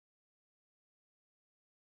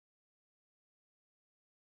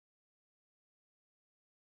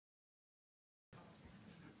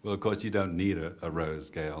Well, of course, you don't need a rose,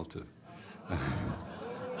 Gail, to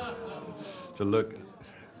look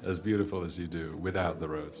as beautiful as you do without the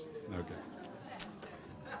rose. Okay.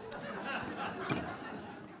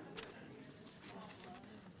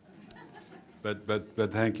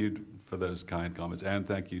 But thank you for those kind comments, and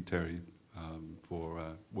thank you, Terry, for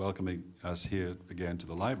welcoming us here again to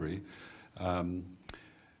the library.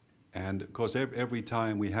 And of course, every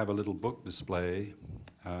time we have a little book display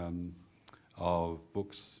of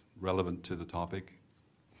books relevant to the topic,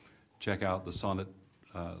 check out the Sonnet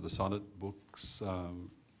books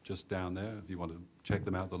just down there. If you want to check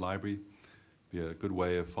them out at the library, be a good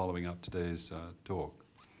way of following up today's talk.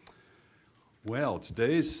 Well,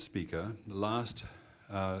 today's speaker, the last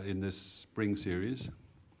in this spring series,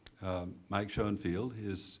 Mike Schoenfield,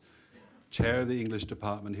 is chair of the English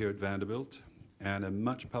department here at Vanderbilt and a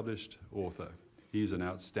much published author. He's an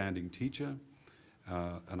outstanding teacher,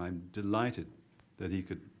 and I'm delighted that he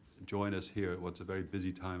could join us here at what's a very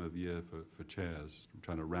busy time of year for chairs,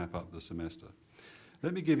 trying to wrap up the semester.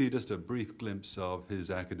 Let me give you just a brief glimpse of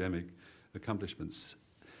his academic accomplishments.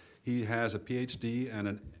 He has a PhD and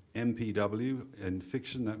an MPW in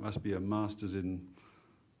fiction. That must be a master's in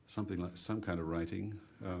something like some kind of writing.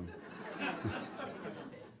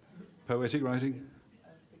 Poetic writing?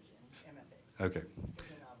 Okay.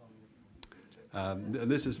 And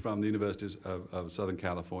this is from the University of Southern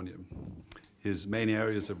California. His main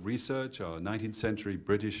areas of research are 19th century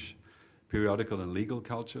British periodical and legal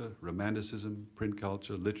culture, romanticism, print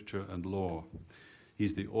culture, literature, and law.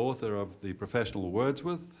 He's the author of The Professional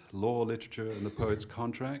Wordsworth, Law, Literature, and the Poet's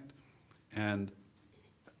Contract, and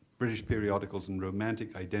British Periodicals and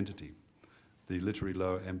Romantic Identity, The Literary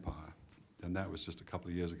Lower Empire. And that was just a couple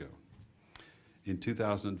of years ago. In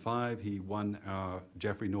 2005, he won our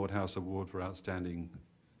Geoffrey Nordhaus Award for Outstanding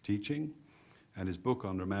Teaching, and his book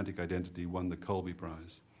on romantic identity won the Colby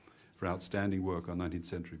Prize for outstanding work on 19th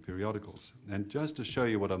century periodicals. And just to show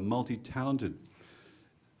you what a multi-talented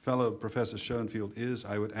fellow Professor Schoenfield is,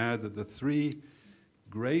 I would add that the 3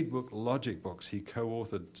 gradebook logic books he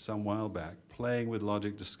co-authored some while back, Playing with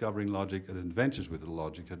Logic, Discovering Logic, and Adventures with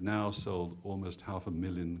Logic, had now sold almost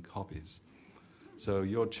 500,000 copies. So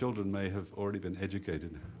your children may have already been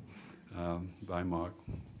educated by Mark.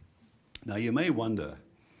 Now you may wonder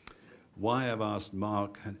why I've asked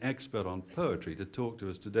Mark, an expert on poetry, to talk to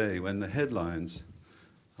us today when the headlines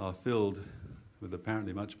are filled with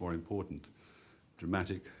apparently much more important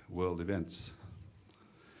dramatic world events.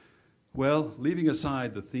 Well, leaving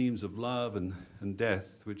aside the themes of love and death,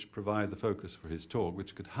 which provide the focus for his talk,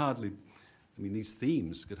 which could hardly, these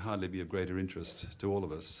themes could hardly be of greater interest to all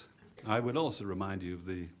of us, I would also remind you of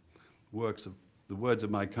the words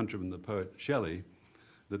of my countryman, the poet Shelley,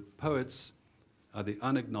 that poets are the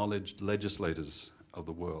unacknowledged legislators of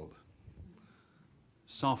the world.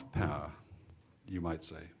 Soft power, you might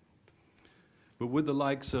say. But would the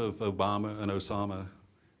likes of Obama and Osama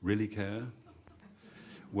really care?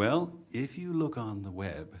 Well, if you look on the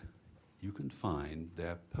web, you can find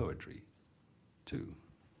their poetry too.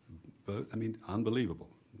 Unbelievable.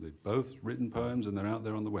 They've both written poems and they're out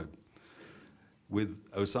there on the web. With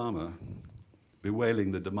Osama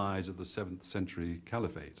bewailing the demise of the 7th century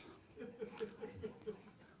caliphate.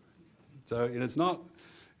 So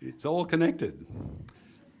it's all connected.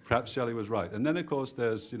 Perhaps Shelley was right. And then, of course,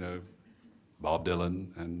 there's, Bob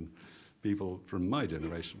Dylan and people from my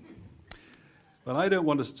generation. But I don't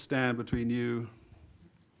want to stand between you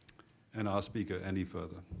and our speaker any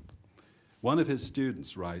further. One of his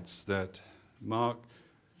students writes that Mark,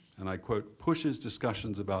 and I quote, pushes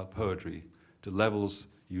discussions about poetry to levels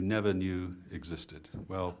you never knew existed.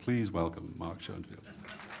 Well, please welcome Mark Schoenfield.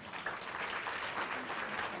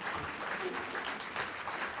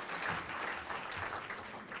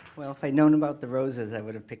 Well, if I'd known about the roses, I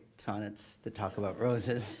would have picked sonnets to talk about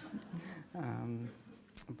roses.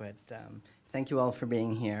 But thank you all for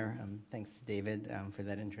being here. Thanks to David for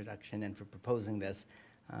that introduction and for proposing this.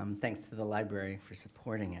 Thanks to the library for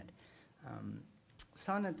supporting it.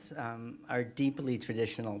 Sonnets are deeply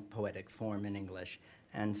traditional poetic form in English.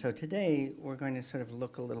 And so today we're going to sort of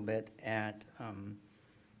look a little bit at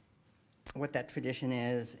what that tradition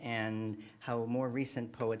is and how more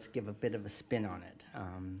recent poets give a bit of a spin on it.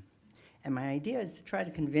 And my idea is to try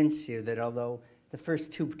to convince you that although the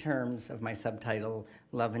first 2 terms of my subtitle,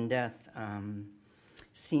 love and death,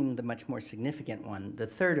 seem the much more significant one, the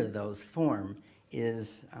third of those, form,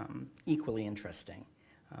 is equally interesting.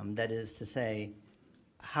 That is to say,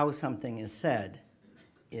 how something is said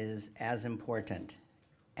is as important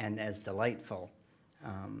and as delightful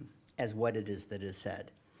as what it is that is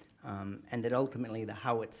said. And that ultimately the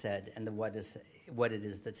how it's said and the what it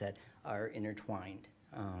is that's said are intertwined.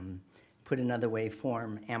 Put another way,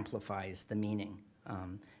 form amplifies the meaning.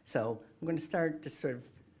 So I'm going to start just sort of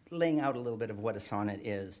laying out a little bit of what a sonnet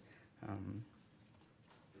is.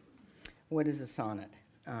 What is a sonnet?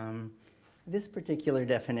 This particular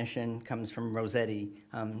definition comes from Rossetti,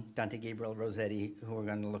 Dante Gabriel Rossetti, who we're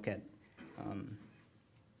going to look at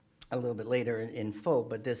a little bit later in full,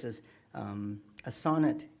 but this is, a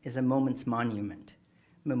sonnet is a moment's monument,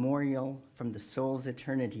 memorial from the soul's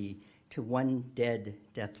eternity to one dead,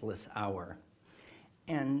 deathless hour.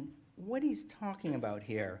 And what he's talking about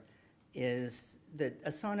here is that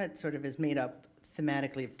a sonnet sort of is made up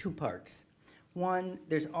thematically of two parts. One,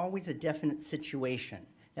 there's always a definite situation,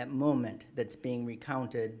 that moment that's being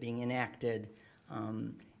recounted, being enacted,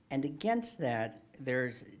 and against that,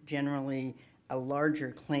 there's generally a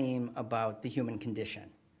larger claim about the human condition,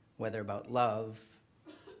 whether about love,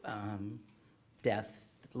 death,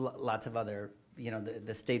 lots of other,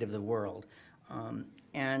 the state of the world.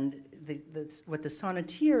 And what the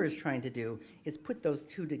sonneteer is trying to do is put those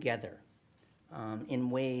two together in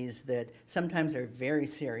ways that sometimes are very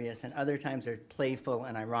serious and other times are playful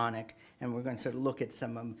and ironic. And we're going to sort of look at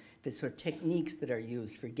some of the sort of techniques that are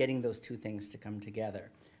used for getting those two things to come together.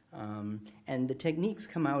 And the techniques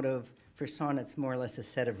come out of, for sonnets, more or less a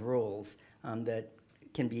set of rules that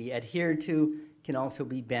can be adhered to, can also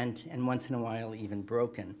be bent, and once in a while even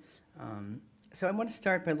broken. So I want to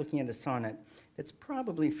start by looking at a sonnet that's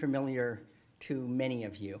probably familiar to many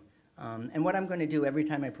of you. And what I'm going to do every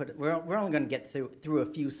time I put it, we're only going to get through a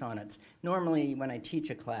few sonnets. Normally, when I teach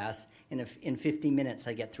a class, in 50 minutes,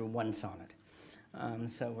 I get through one sonnet.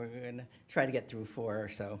 So we're going to try to get through 4 or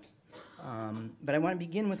so. But I want to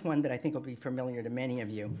begin with one that I think will be familiar to many of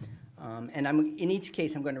you. And in each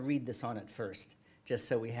case, I'm going to read the sonnet first, just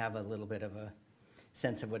so we have a little bit of a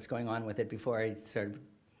sense of what's going on with it before I sort of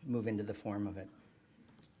move into the form of it.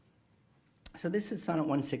 So this is Sonnet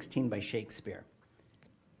 116 by Shakespeare.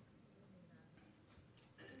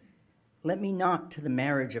 Let me not to the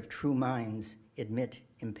marriage of true minds admit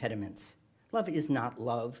impediments. Love is not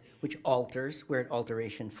love, which alters where it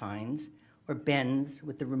alteration finds, or bends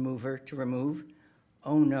with the remover to remove.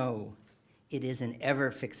 Oh no, it is an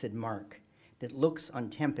ever-fixed mark that looks on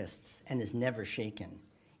tempests and is never shaken.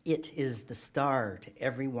 It is the star to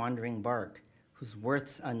every wandering bark, whose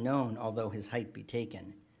worth's unknown, although his height be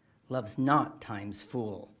taken. Love's not time's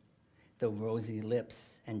fool, though rosy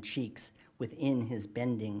lips and cheeks within his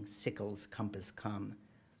bending sickle's compass come.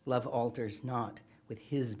 Love alters not with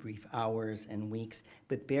his brief hours and weeks,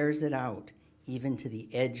 but bears it out even to the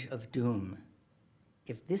edge of doom.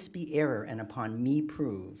 If this be error and upon me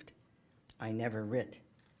proved, I never writ,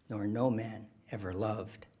 nor no man ever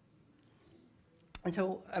loved. And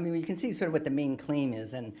so, I mean, you can see sort of what the main claim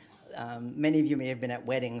is, and many of you may have been at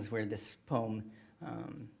weddings where this poem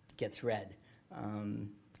gets read.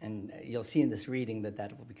 And you'll see in this reading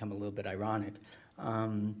that will become a little bit ironic.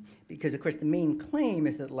 Because, of course, the main claim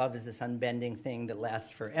is that love is this unbending thing that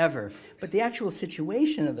lasts forever. But the actual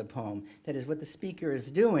situation of the poem, that is what the speaker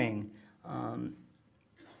is doing,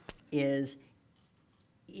 is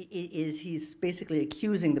he's basically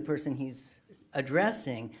accusing the person he's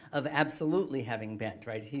addressing of absolutely having bent,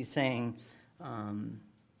 right? He's saying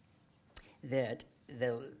that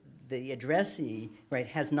the addressee, right,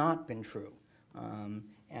 has not been true.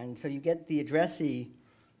 And so you get the addressee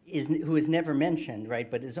who is never mentioned, right,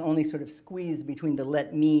 but is only sort of squeezed between the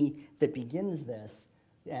let me that begins this.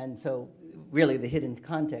 And so really the hidden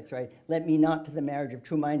context, right, let me not to the marriage of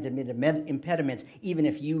true minds admit impediments, even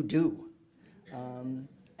if you do.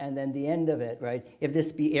 And then the end of it, right, if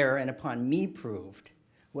this be error and upon me proved,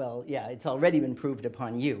 well, yeah, it's already been proved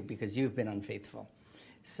upon you because you've been unfaithful.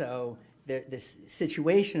 So this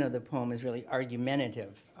situation of the poem is really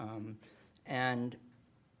argumentative.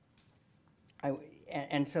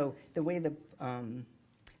 And so the way the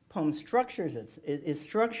poem structures is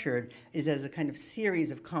structured is as a kind of series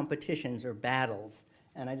of competitions or battles.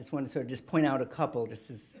 And I just want to sort of just point out a couple just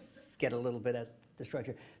to get a little bit at the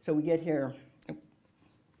structure. So we get here,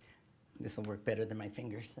 this will work better than my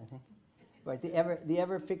fingers, I think. Right, the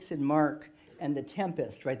ever-fixed mark and the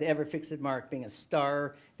tempest, right? The ever-fixed mark being a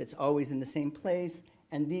star that's always in the same place.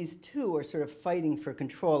 And these two are sort of fighting for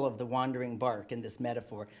control of the wandering bark in this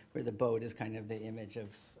metaphor, where the boat is kind of the image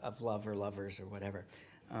of love or lovers or whatever.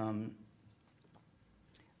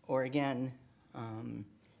 Or again,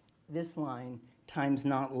 this line, time's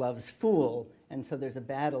not love's fool, and so there's a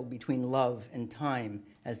battle between love and time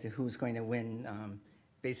as to who's going to win,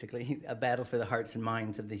 basically a battle for the hearts and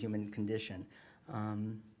minds of the human condition.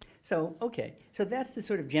 So that's the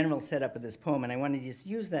sort of general setup of this poem, and I want to just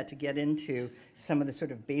use that to get into some of the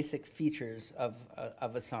sort of basic features of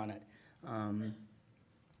a sonnet.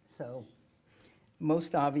 So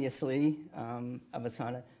most obviously of a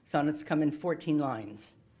sonnet, sonnets come in 14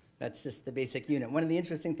 lines. That's just the basic unit. One of the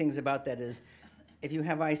interesting things about that is if you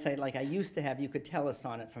have eyesight like I used to have, you could tell a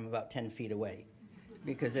sonnet from about 10 feet away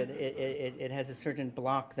because it has a certain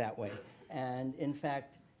block that way. And in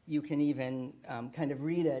fact, you can even kind of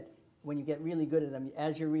read it when you get really good at them.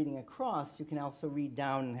 As you're reading across, you can also read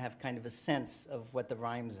down and have kind of a sense of what the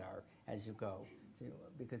rhymes are as you go, so,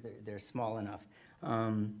 because they're small enough.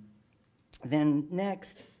 Then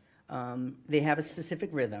next, they have a specific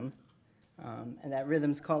rhythm. And that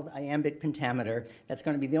rhythm's called iambic pentameter. That's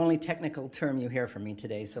going to be the only technical term you hear from me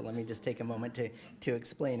today, so let me just take a moment to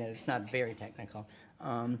explain it. It's not very technical.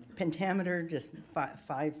 Pentameter, just 5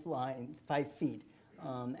 feet.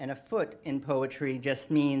 And a foot in poetry just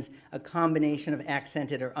means a combination of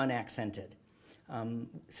accented or unaccented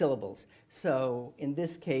syllables. So in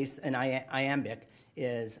this case, an iambic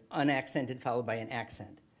is unaccented followed by an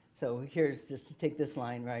accent. So here's, just to take this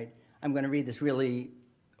line, right? I'm going to read this really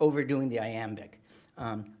overdoing the iambic.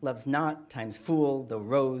 Love's not times fool, though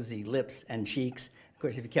rosy lips and cheeks. Of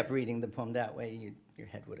course, if you kept reading the poem that way, your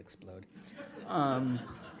head would explode.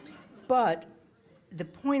 But the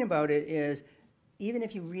point about it is, even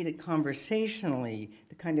if you read it conversationally,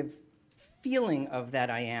 the kind of feeling of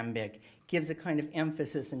that iambic gives a kind of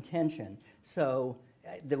emphasis and tension. So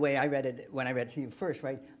the way I read it, when I read it to you first,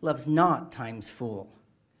 right? Love's not times fool,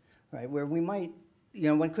 right? Where we might,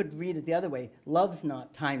 one could read it the other way, love's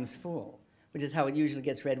not times fool, which is how it usually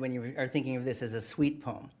gets read when you are thinking of this as a sweet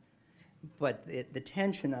poem. But the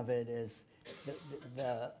tension of it is,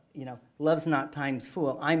 love's not times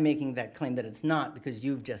fool. I'm making that claim that it's not because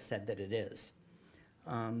you've just said that it is.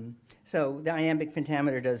 So the iambic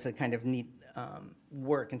pentameter does a kind of neat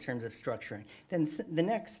work in terms of structuring. Then the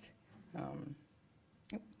next,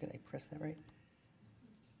 did I press that right?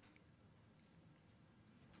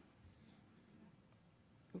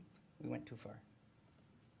 We went too far.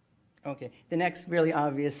 Okay, the next really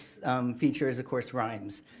obvious feature is, of course,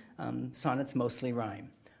 rhymes. Sonnets mostly rhyme.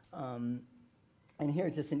 And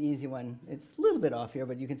here's just an easy one. It's a little bit off here,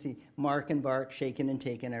 but you can see mark and bark, shaken and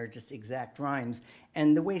taken are just exact rhymes.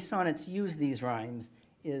 And the way sonnets use these rhymes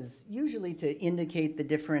is usually to indicate the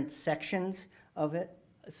different sections of it.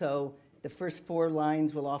 So the first 4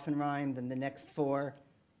 lines will often rhyme, then the next 4,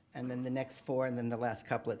 and then the next 4, and then the last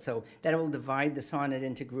couplet. So that will divide the sonnet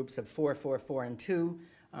into groups of 4, 4, 4, and 2.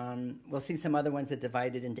 We'll see some other ones that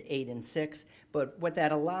divide it into 8 and 6. But what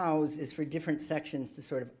that allows is for different sections to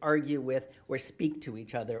sort of argue with or speak to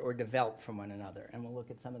each other or develop from one another. And we'll look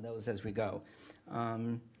at some of those as we go.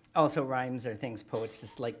 Also, rhymes are things poets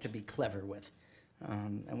just like to be clever with.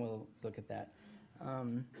 And we'll look at that.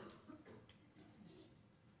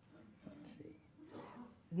 Let's see.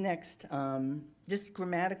 Next, just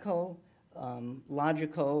grammatical,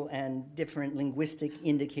 logical, and different linguistic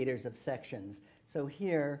indicators of sections. So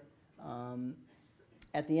here,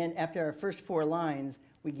 at the end, after our first 4 lines,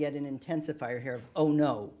 we get an intensifier here of, oh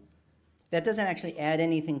no. That doesn't actually add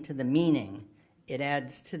anything to the meaning. It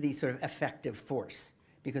adds to the sort of effective force.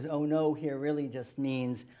 Because oh no here really just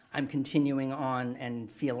means I'm continuing on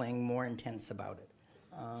and feeling more intense about it.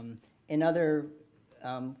 Another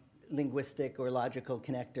linguistic or logical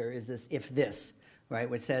connector is this if this, right?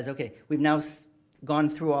 Which says, okay, we've now gone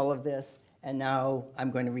through all of this, and now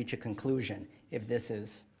I'm going to reach a conclusion if this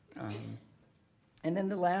is. And then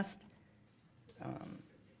the last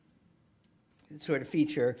sort of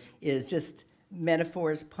feature is just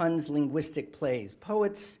metaphors, puns, linguistic plays.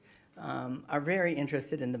 Poets are very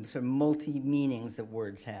interested in the sort of multi-meanings that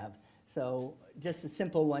words have. So just a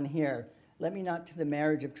simple one here. Let me not to the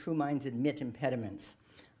marriage of true minds admit impediments.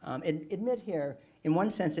 Admit here, in one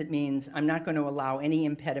sense it means I'm not going to allow any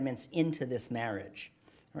impediments into this marriage,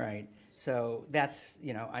 right? So that's,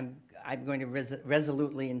 I'm going to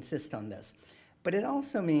resolutely insist on this. But it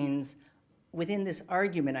also means within this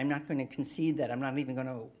argument, I'm not going to concede that. I'm not even going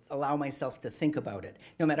to allow myself to think about it.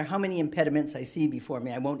 No matter how many impediments I see before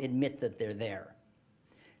me, I won't admit that they're there.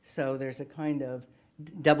 So there's a kind of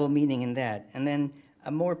double meaning in that. And then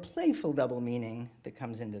a more playful double meaning that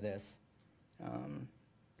comes into this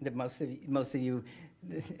that most of you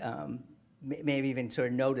maybe even sort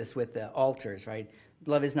of notice with the alters, right?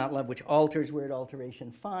 Love is not love which alters where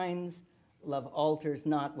alteration finds. Love alters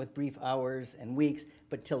not with brief hours and weeks,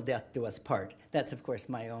 but till death do us part. That's, of course,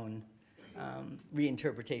 my own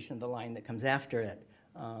reinterpretation of the line that comes after it.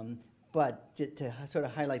 But to sort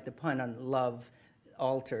of highlight the pun on love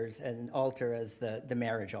alters, and alter as the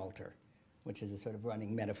marriage altar, which is a sort of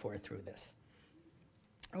running metaphor through this.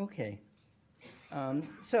 Okay.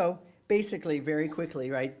 So basically, very quickly,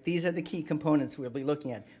 right, these are the key components we'll be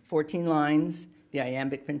looking at. 14 lines, the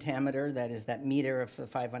iambic pentameter, that is that meter of the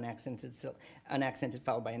 5 unaccented, unaccented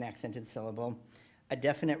followed by an accented syllable, a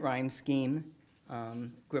definite rhyme scheme,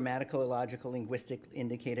 grammatical, logical, linguistic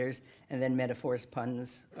indicators, and then metaphors,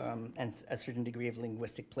 puns, and a certain degree of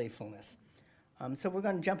linguistic playfulness. So we're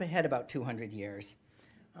going to jump ahead about 200 years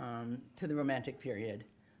to the Romantic period.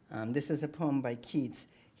 This is a poem by Keats.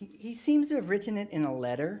 He seems to have written it in a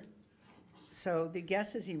letter. So the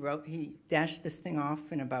guess is he dashed this thing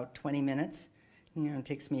off in about 20 minutes. You know, it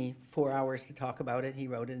takes me 4 hours to talk about it. He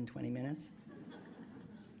wrote it in 20 minutes.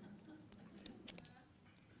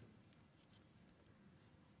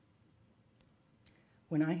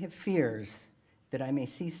 When I have fears that I may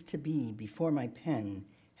cease to be before my pen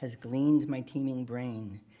has gleaned my teeming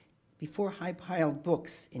brain, before high-piled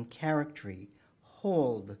books in charactery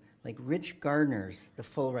hold like rich gardeners the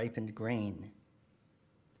full-ripened grain.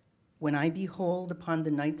 When I behold upon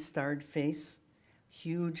the night-starred face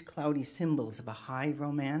huge cloudy symbols of a high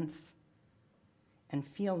romance, and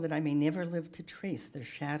feel that I may never live to trace their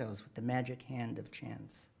shadows with the magic hand of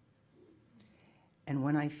chance. And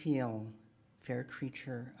when I feel, fair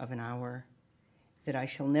creature of an hour, that I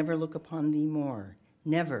shall never look upon thee more,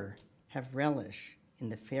 never have relish in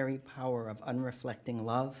the fairy power of unreflecting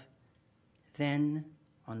love, then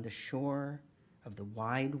on the shore of the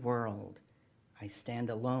wide world I stand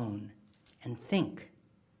alone and think,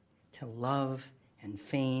 till love and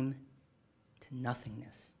fame to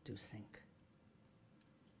nothingness do sink.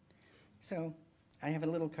 So I have a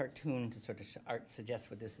little cartoon to sort of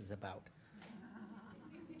suggest what this is about.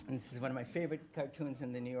 And this is one of my favorite cartoons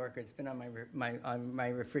in the New Yorker. It's been on my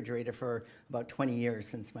refrigerator for about 20 years,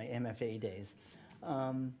 since my MFA days.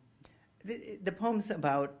 The poem's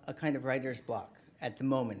about a kind of writer's block at the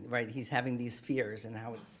moment, right? He's having these fears and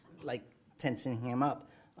how it's like tensing him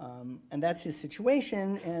up. And that's his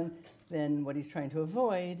situation, and then what he's trying to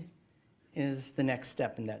avoid is the next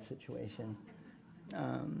step in that situation.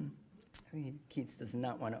 Keats does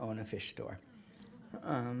not want to own a fish store.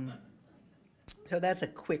 So that's a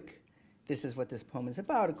quick, this is what this poem is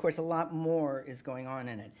about. Of course, a lot more is going on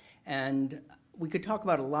in it. And we could talk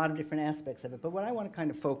about a lot of different aspects of it, but what I want to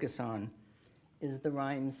kind of focus on is the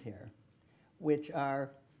rhymes here, which are,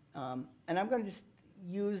 and I'm going to just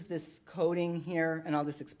use this coding here, and I'll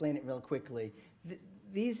just explain it real quickly.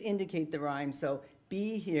 These indicate the rhyme. So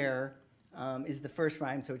B here is the first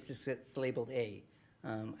rhyme, so it's labeled A.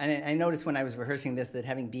 And I noticed when I was rehearsing this that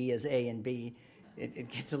having B as A and B, it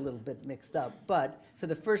gets a little bit mixed up. But, so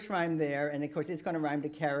the first rhyme there, and of course it's going to rhyme to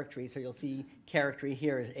charactery, so you'll see charactery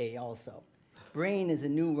here is A also. Brain is a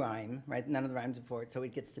new rhyme, right? None of the rhymes before it, so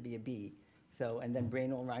it gets to be a B. So, and then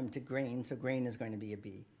brain will rhyme to grain, so grain is going to be a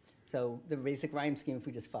B. So the basic rhyme scheme, if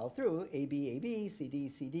we just follow through, A, B, C,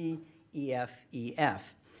 D, E,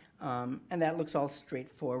 F. And that looks all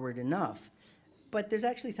straightforward enough. But there's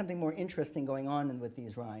actually something more interesting going on with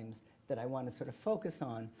these rhymes that I want to sort of focus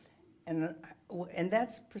on. And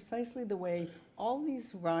that's precisely the way all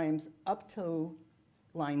these rhymes up to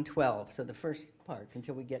line 12, so the first parts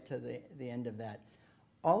until we get to the end of that,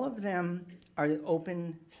 all of them are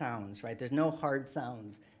open sounds, right? There's no hard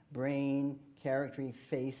sounds. Brain, charactery,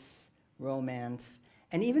 face, romance.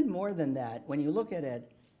 And even more than that, when you look at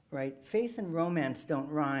it, right, face and romance don't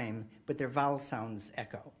rhyme, but their vowel sounds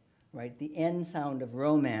echo, right? The N sound of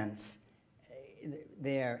romance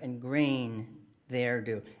there and grain there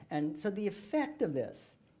do. And so the effect of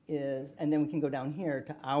this is, and then we can go down here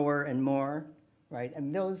to hour and more, right?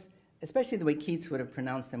 And those, especially the way Keats would have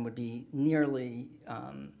pronounced them, would be nearly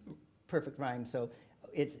perfect rhymes. So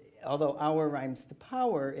it's, although hour rhymes to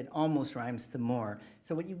power, it almost rhymes to more.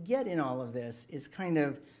 So what you get in all of this is kind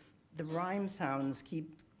of the rhyme sounds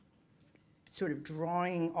keep sort of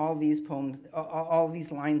drawing all these poems, all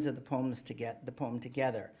these lines of the poems to get the poem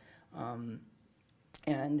together.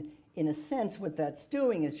 And in a sense, what that's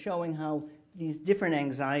doing is showing how these different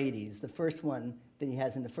anxieties, the first one that he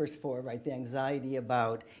has in the first four, right, the anxiety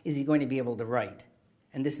about, is he going to be able to write?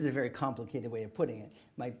 And this is a very complicated way of putting it.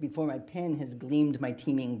 Before my pen has gleamed my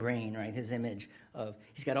teeming brain, right, his image of,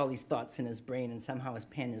 he's got all these thoughts in his brain, and somehow his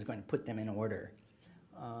pen is going to put them in order.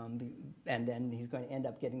 And then he's going to end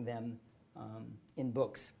up getting them in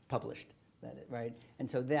books published, right? And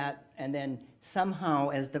so that, and then somehow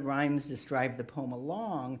as the rhymes just drive the poem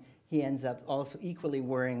along, he ends up also equally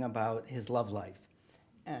worrying about his love life.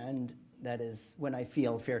 And that is when I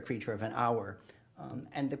feel fair creature of an hour.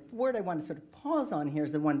 And the word I want to sort of pause on here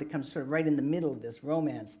is the one that comes sort of right in the middle of this,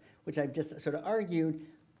 romance, which I've just sort of argued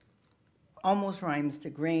almost rhymes to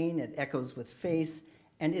grain, it echoes with face,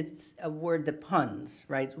 and it's a word that puns,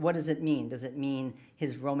 right? What does it mean? Does it mean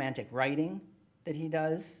his romantic writing, that he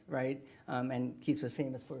does, right? And Keats was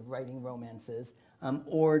famous for writing romances.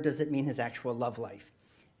 Or does it mean his actual love life?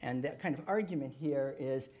 And that kind of argument here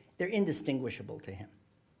is they're indistinguishable to him.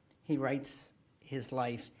 He writes his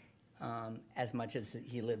life as much as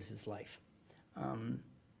he lives his life.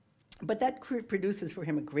 But that produces for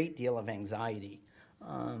him a great deal of anxiety.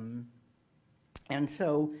 And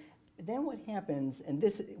so then what happens, and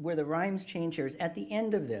this where the rhymes change here, is at the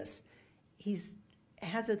end of this, he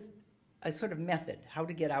has a sort of method how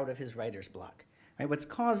to get out of his writer's block. Right? What's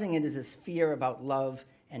causing it is this fear about love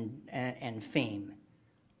and fame.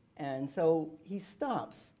 And so he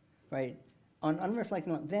stops, right, on unreflecting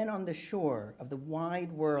love. Then on the shore of the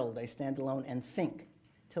wide world I stand alone and think,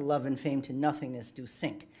 to love and fame to nothingness do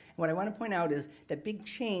sink. And what I want to point out is that big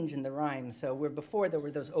change in the rhyme. So where before there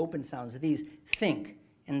were those open sounds, these think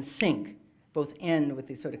and sink both end with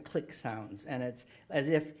these sort of click sounds. And it's as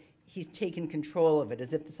if he's taken control of it,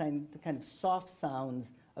 as if the kind of soft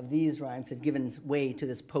sounds of these rhymes have given way to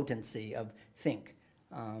this potency of think.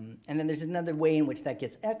 And then there's another way in which that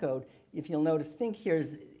gets echoed. If you'll notice, think here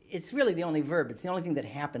it's really the only verb. It's the only thing that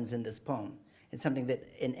happens in this poem. It's something that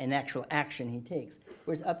in actual action he takes.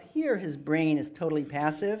 Whereas up here, his brain is totally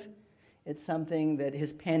passive. It's something that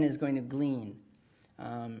his pen is going to glean.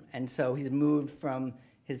 And so he's moved from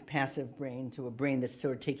his passive brain to a brain that's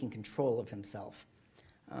sort of taking control of himself.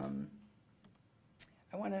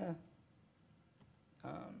 I want to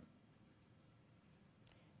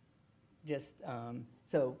just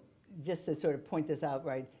to sort of point this out,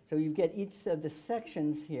 right? So you get each of the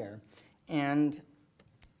sections here. And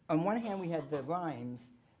on one hand, we had the rhymes.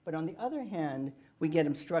 But on the other hand, we get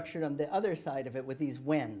them structured on the other side of it with these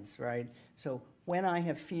whens, right? So when I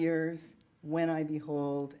have fears, when I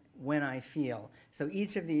behold, when I feel. So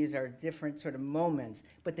each of these are different sort of moments,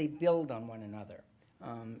 but they build on one another.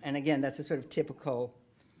 And again, that's a sort of typical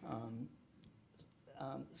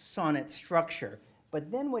sonnet structure. But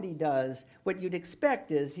then what he does, what you'd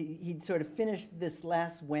expect is he'd sort of finish this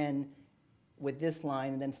last when with this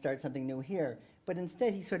line and then start something new here. But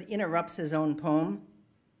instead, he sort of interrupts his own poem,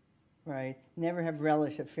 right? Never have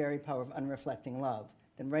relish of fairy power of unreflecting love.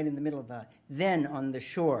 Then right in the middle of that, then on the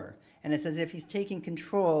shore. And it's as if he's taking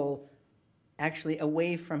control actually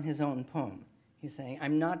away from his own poem. He's saying,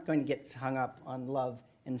 I'm not going to get hung up on love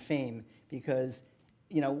and fame because,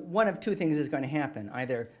 one of two things is going to happen.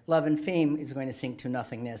 Either love and fame is going to sink to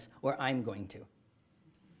nothingness, or I'm going to.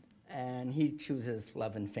 And he chooses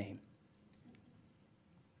love and fame.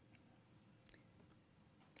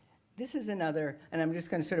 This is another, and I'm just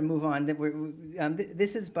going to sort of move on.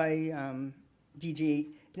 This is by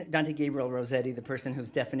Dante Gabriel Rossetti, the person whose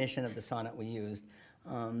definition of the sonnet we used.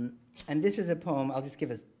 And this is a poem, I'll just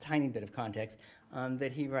give a tiny bit of context,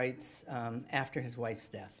 that he writes after his wife's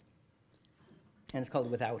death. And it's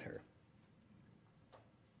called Without Her.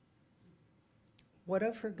 What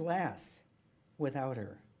of her glass without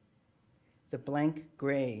her? The blank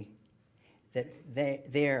gray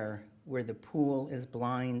that there where the pool is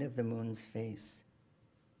blind of the moon's face.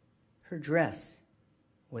 Her dress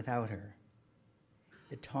without her.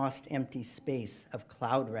 The tossed empty space of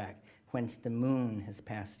cloud rack whence the moon has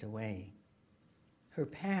passed away. Her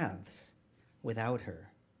paths without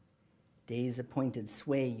her. Day's appointed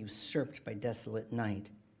sway usurped by desolate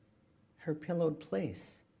night. Her pillowed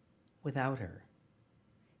place without her.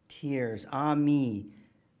 Tears, ah me,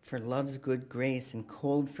 for love's good grace and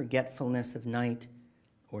cold forgetfulness of night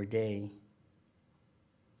or day.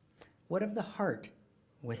 What of the heart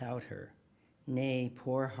without her? Nay,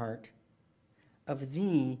 poor heart, of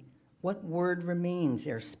thee what word remains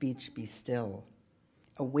ere speech be still?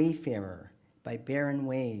 A wayfarer by barren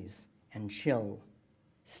ways and chill,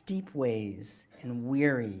 steep ways and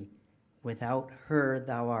weary, without her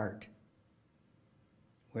thou art.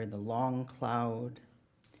 Where the long cloud,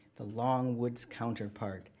 the long wood's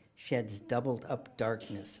counterpart, sheds doubled up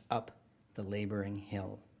darkness up the laboring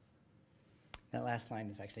hill. That last line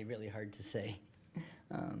is actually really hard to say.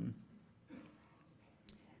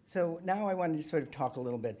 So now I want to just sort of talk a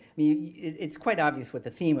little bit. I mean, it's quite obvious what the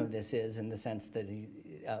theme of this is in the sense that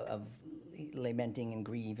of lamenting and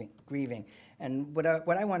grieving. And what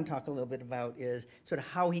I want to talk a little bit about is sort of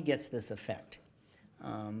how he gets this effect.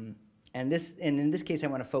 And in this case, I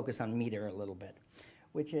want to focus on meter a little bit,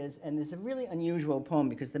 which is, and it's a really unusual poem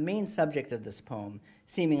because the main subject of this poem,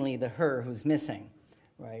 seemingly the her who's missing,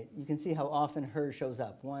 right? You can see how often her shows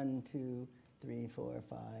up. 1, 2, 3, 4,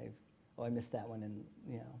 5. Oh, I missed that one in,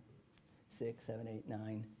 6, 7, 8,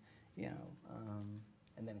 9,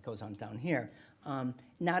 and then it goes on down here.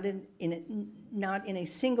 Not in a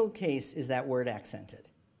single case is that word accented.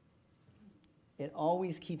 It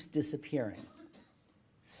always keeps disappearing.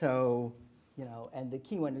 So and the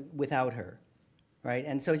key one, without her, right?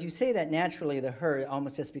 And so as you say that, naturally the her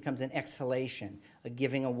almost just becomes an exhalation, a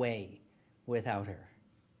giving away without her.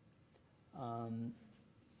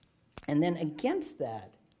 And then against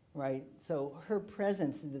that, right, so her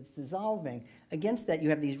presence that's dissolving, against that you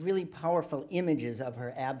have these really powerful images of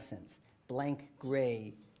her absence. Blank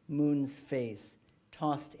gray, moon's face,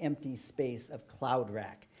 tossed empty space of cloud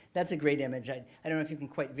rack. That's a great image. I don't know if you can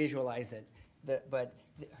quite visualize it, but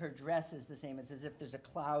her dress is the same. It's as if there's a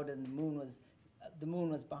cloud and the moon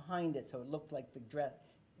was behind it, so it looked like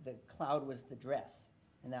the cloud was the dress.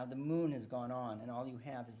 And now the moon has gone on, and all you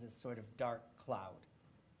have is this sort of dark cloud.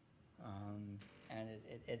 And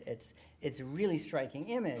it's a really striking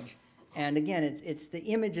image. And again, it's the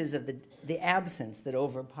images of the absence that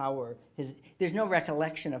overpower his. There's no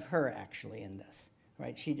recollection of her actually in this,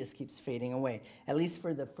 right? She just keeps fading away. At least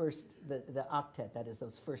for the octet, that is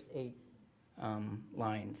those first 8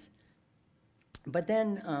 lines. But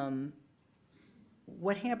then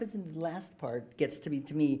what happens in the last part gets to be,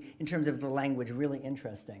 to me, in terms of the language, really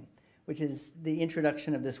interesting, which is the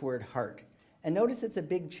introduction of this word heart. And notice it's a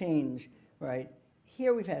big change, right?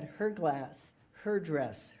 Here we've had her glass, her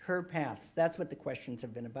dress, her paths. That's what the questions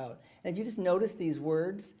have been about. And if you just notice these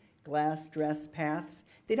words, glass, dress, paths,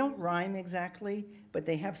 they don't rhyme exactly, but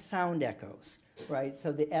they have sound echoes, right?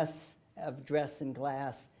 So the S of dress and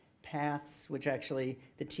glass, paths, which actually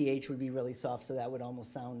the TH would be really soft, so that would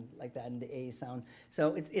almost sound like that in the A sound.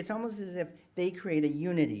 So it's almost as if they create a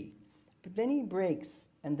unity. But then he breaks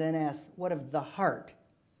and then asks, what of the heart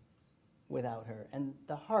without her? And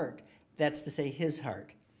the heart, that's to say his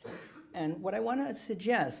heart. And what I want to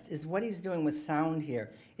suggest is what he's doing with sound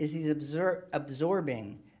here is he's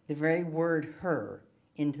absorbing the very word her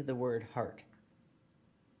into the word heart.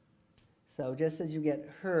 So just as you get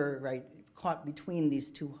her, right, caught between these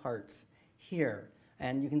two hearts here,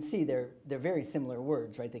 and you can see they're very similar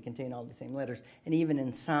words, right? They contain all the same letters. And even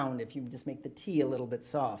in sound, if you just make the T a little bit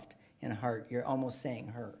soft in heart, you're almost saying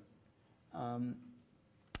her. And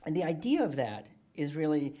the idea of that is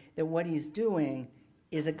really that what he's doing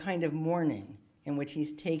is a kind of mourning in which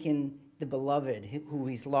he's taken the beloved who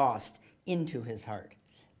he's lost into his heart.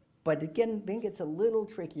 But again, then it gets a little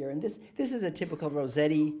trickier. And this is a typical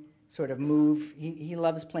Rossetti sort of move. He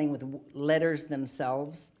loves playing with letters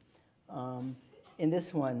themselves. In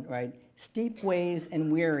this one, right, steep ways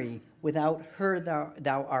and weary, without her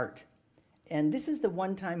thou art. And this is the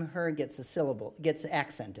one time her gets a syllable, gets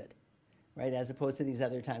accented, right, as opposed to these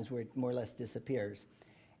other times where it more or less disappears.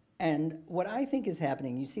 And what I think is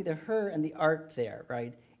happening, you see the her and the art there,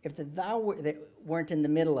 right? If the thou weren't in the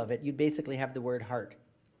middle of it, you'd basically have the word heart.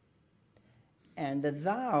 And the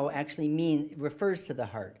thou actually refers to the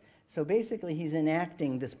heart. So basically he's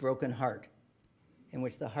enacting this broken heart in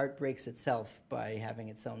which the heart breaks itself by having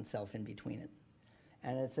its own self in between it.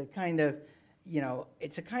 And it's a kind of,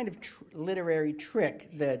 literary trick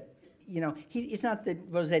that, it's not that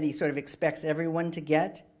Rossetti sort of expects everyone to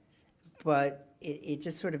get, but it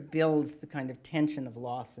just sort of builds the kind of tension of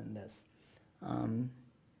loss in this.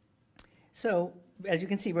 So, as you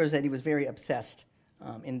can see, Rossetti was very obsessed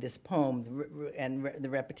in this poem, and the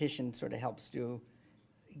repetition sort of helps to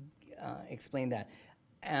explain that,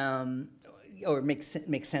 or make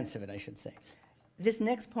sense of it, I should say. This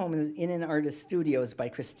next poem is In an Artist's Studios by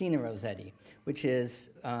Christina Rossetti, which is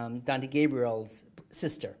Dante Gabriel's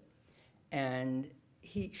sister. And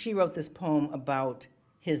she wrote this poem about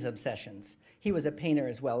his obsessions. He was a painter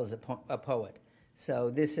as well as a poet.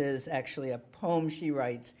 So this is actually a poem she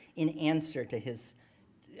writes in answer to his,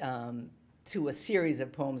 to a series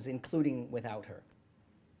of poems, including Without Her.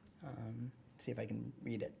 See if I can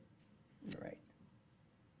read it. All right.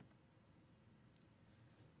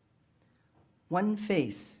 One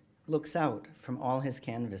face looks out from all his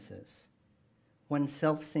canvases. One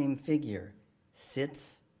self-same figure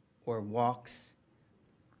sits or walks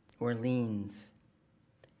or leans.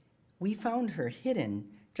 We found her hidden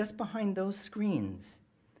just behind those screens.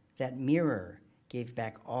 That mirror gave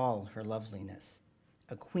back all her loveliness.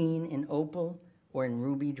 A queen in opal or in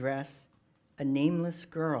ruby dress, a nameless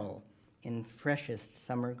girl in freshest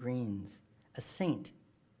summer greens, a saint,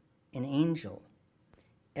 an angel.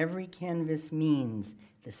 Every canvas means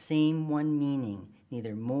the same one meaning,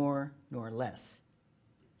 neither more nor less.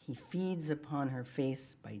 He feeds upon her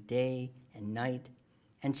face by day and night,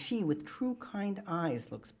 and she with true kind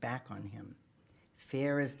eyes looks back on him,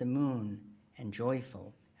 fair as the moon and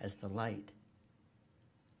joyful as the light.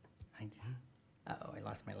 I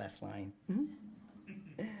lost my last line.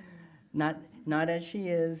 Not as she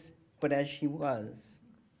is, but as she was.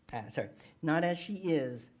 Not as she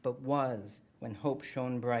is, but was when hope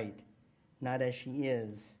shone bright. Not as she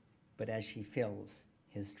is, but as she fills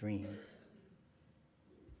his dream.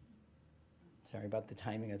 Sorry about the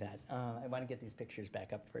timing of that. I want to get these pictures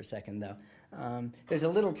back up for a second, though. There's a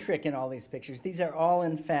little trick in all these pictures. These are all,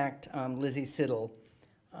 in fact, Lizzie Siddall,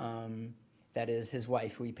 that is his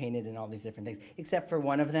wife, who he painted in all these different things, except for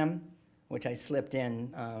one of them, which I slipped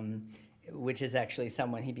in, which is actually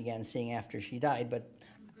someone he began seeing after she died, but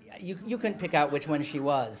you couldn't pick out which one she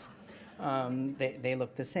was. They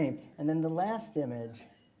look the same. And then the last image,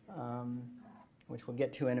 which we'll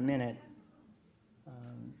get to in a minute,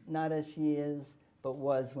 not as she is, but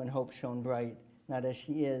was when hope shone bright. Not as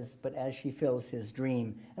she is, but as she fills his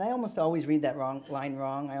dream. And I almost always read that line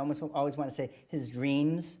wrong. I almost always want to say his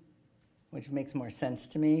dreams, which makes more sense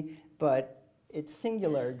to me. But it's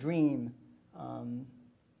singular, dream,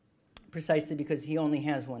 precisely because he only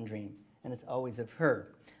has one dream, and it's always of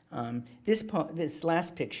her. This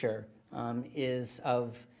last picture is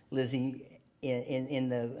of Lizzie in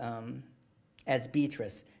the as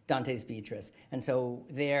Beatrice, Dante's Beatrice, and so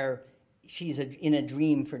there she's in a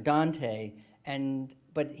dream for Dante,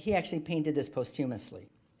 but he actually painted this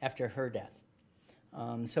posthumously after her death.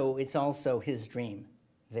 So it's also his dream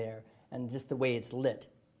there, and just the way it's lit,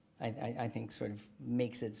 I think, sort of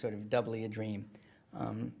makes it sort of doubly a dream.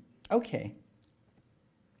 Okay.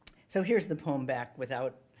 So here's the poem back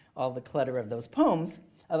without all the clutter of those poems,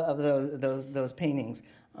 of those paintings.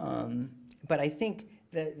 But I think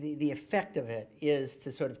the effect of it is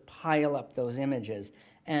to sort of pile up those images.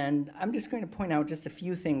 And I'm just going to point out just a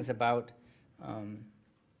few things about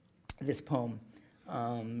this poem.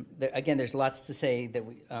 Again, there's lots to say that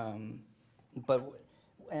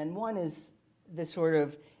and one is the sort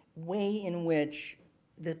of way in which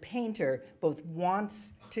the painter both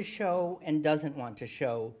wants to show and doesn't want to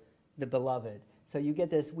show the beloved. So you get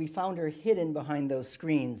this, we found her hidden behind those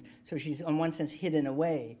screens. So she's, in one sense, hidden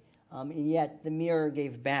away, and yet the mirror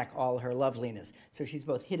gave back all her loveliness. So she's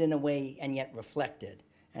both hidden away and yet reflected.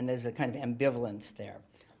 And there's a kind of ambivalence there.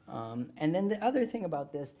 And then the other thing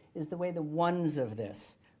about this is the way the ones of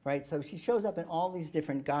this, right? So she shows up in all these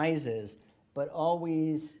different guises, but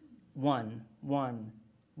always one, one,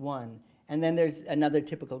 one. And then there's another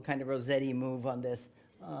typical kind of Rossetti move on this,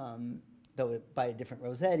 though by a different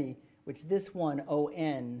Rossetti, which this one,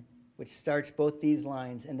 O-N, which starts both these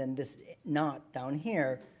lines, and then this knot down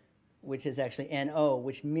here, which is actually N-O,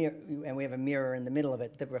 which and we have a mirror in the middle of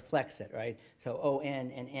it that reflects it, right? So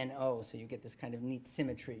O-N and N-O, so you get this kind of neat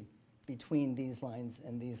symmetry between these lines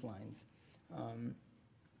and these lines.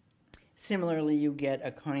 Similarly, you get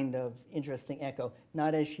a kind of interesting echo,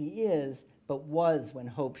 not as she is, but was when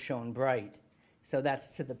hope shone bright. So that's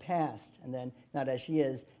to the past, and then not as she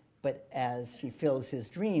is, but as she fills his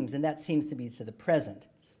dreams, and that seems to be to the present.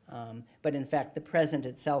 But in fact, the present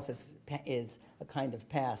itself is a kind of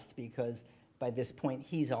past, because by this point,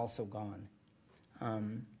 he's also gone.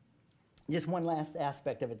 Just one last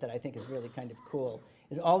aspect of it that I think is really kind of cool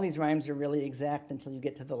is all these rhymes are really exact until you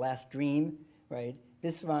get to the last dream, right?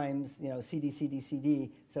 This rhymes, CD, CD,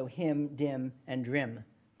 CD, so him, dim, and drim.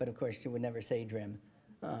 But of course, you would never say drim.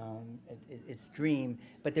 It's dream.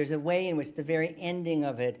 But there's a way in which the very ending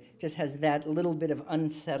of it just has that little bit of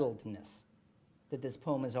unsettledness that this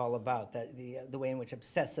poem is all about, that the way in which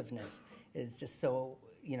obsessiveness is just so,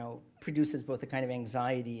 produces both a kind of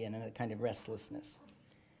anxiety and a kind of restlessness.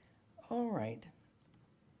 All right.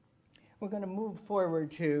 We're going to move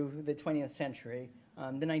forward to the 20th century,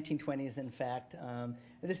 the 1920s, in fact.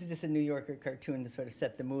 This is just a New Yorker cartoon to sort of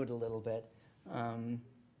set the mood a little bit.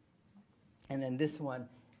 And then this one,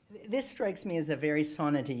 this strikes me as a very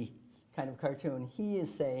sonnet-y kind of cartoon. He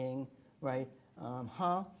is saying, right,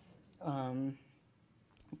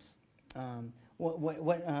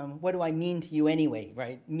 what do I mean to you anyway,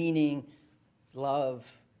 right? Meaning, love,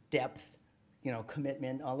 depth,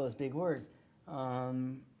 commitment, all those big words.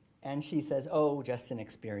 And she says, oh, just an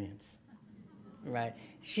experience. Right?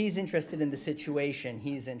 She's interested in the situation,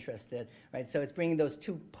 he's interested, right? So it's bringing those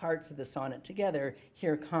two parts of the sonnet together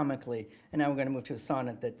here comically. And now we're going to move to a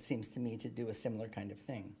sonnet that seems to me to do a similar kind of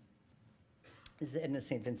thing. This is Edna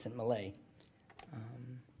St. Vincent Millay.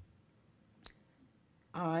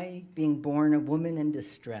 I, being born a woman and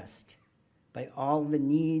distressed by all the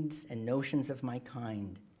needs and notions of my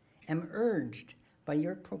kind, am urged by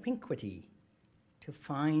your propinquity to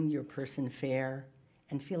find your person fair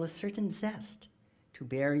and feel a certain zest to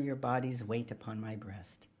bear your body's weight upon my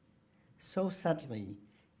breast. So subtly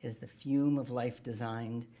is the fume of life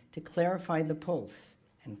designed to clarify the pulse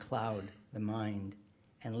and cloud the mind,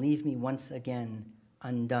 and leave me once again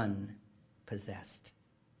undone, possessed.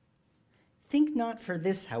 Think not for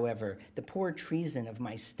this, however, the poor treason of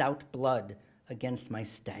my stout blood against my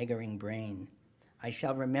staggering brain. I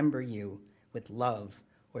shall remember you with love,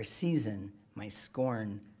 or season my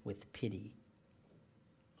scorn with pity.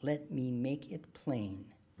 Let me make it plain.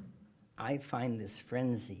 I find this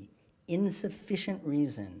frenzy insufficient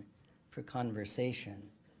reason for conversation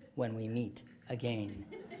when we meet again.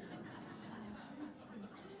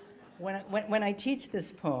 When I teach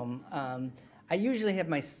this poem, I usually have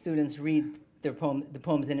my students read the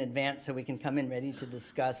poems in advance so we can come in ready to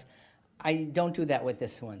discuss. I don't do that with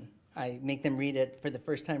this one. I make them read it for the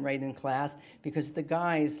first time right in class because the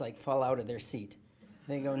guys like fall out of their seat.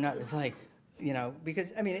 They go nuts. It's like, you know,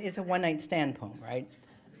 because, I mean, it's a one-night stand poem, right?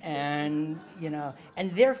 And, you know,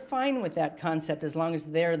 and they're fine with that concept as long as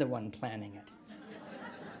they're the one planning it.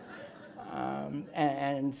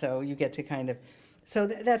 And so you get to kind of, so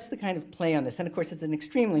that's the kind of play on this. And of course, it's an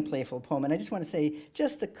extremely playful poem. And I just want to say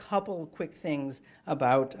just a couple quick things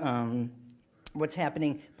about what's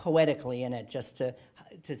happening poetically in it, just to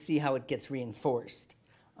see how it gets reinforced.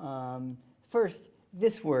 First,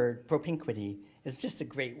 this word, propinquity, is just a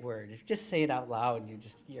great word. If you just say it out loud,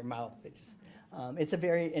 your mouth, it's a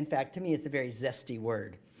very, in fact, to me, it's a very zesty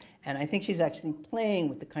word. And I think she's actually playing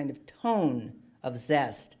with the kind of tone of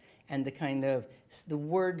zest and the kind of, the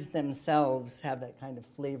words themselves have that kind of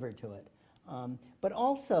flavor to it. But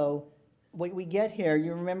also, what we get here,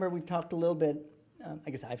 you remember we've talked a little bit, I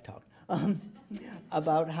guess I've talked,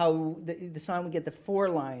 about how the song would get the 4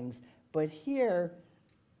 lines, but here,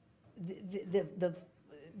 the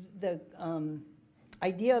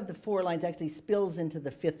idea of the 4 lines actually spills into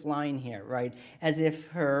the 5th line here, right? As if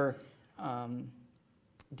her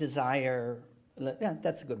desire, yeah,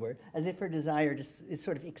 that's a good word, as if her desire just is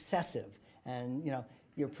sort of excessive. And, you know,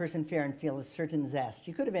 your person fair and feel a certain zest.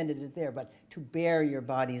 You could have ended it there, but to bear your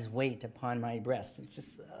body's weight upon my breast. It's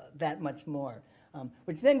just that much more.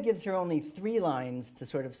 Which then gives her only 3 lines to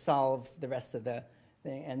sort of solve the rest of the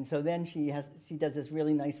thing. And so then she does this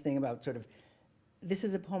really nice thing about sort of, this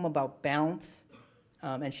is a poem about balance,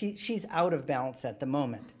 and she's out of balance at the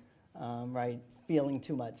moment, right? Feeling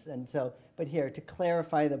too much. And so, but here, to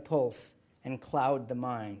clarify the pulse and cloud the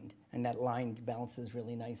mind, and that line balances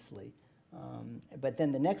really nicely. But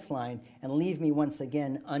then the next line, and leave me once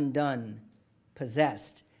again undone,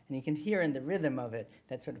 possessed. And you can hear in the rhythm of it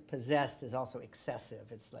that sort of possessed is also excessive.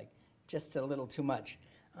 It's like just a little too much.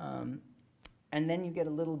 And then you get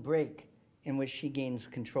a little break in which she gains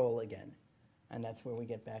control again. And that's where we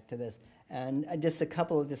get back to this. And just a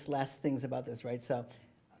couple of just last things about this, right? So,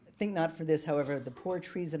 think not for this, however, the poor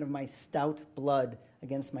treason of my stout blood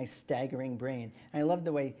against my staggering brain. And I love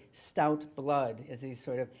the way stout blood is these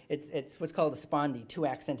sort of, it's what's called a spondy, 2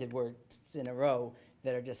 accented words in a row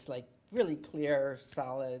that are just like really clear,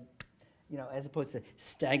 solid, you know, as opposed to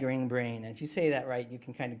staggering brain. And if you say that right, you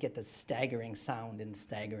can kind of get the staggering sound in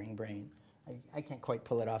staggering brain. I can't quite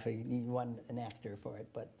pull it off. You need an actor for it,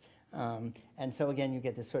 but. And so again, you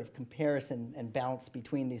get this sort of comparison and balance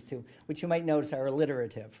between these two, which you might notice are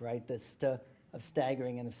alliterative, right? The st of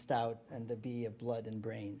staggering and of stout, and the b of blood and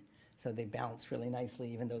brain. So they balance really nicely,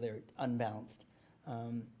 even though they're unbalanced.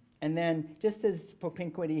 And then, just as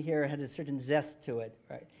propinquity here had a certain zest to it,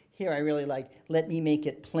 right? Here I really like, let me make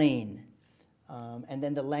it plain. And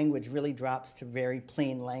then the language really drops to very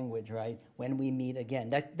plain language, right? When we meet again.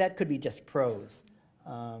 That could be just prose.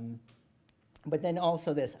 But then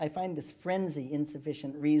also this, I find this frenzy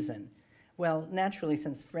insufficient reason. Well, naturally,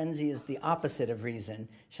 since frenzy is the opposite of reason,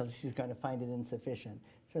 she's going to find it insufficient.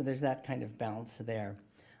 So there's that kind of balance there.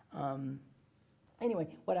 Anyway,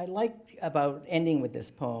 what I like about ending with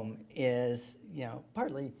this poem is, you know,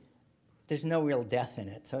 partly there's no real death in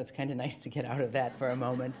it, so it's kind of nice to get out of that for a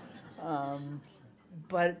moment. And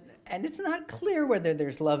it's not clear whether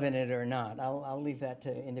there's love in it or not. I'll leave that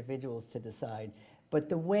to individuals to decide. But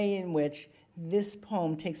the way in which this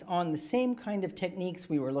poem takes on the same kind of techniques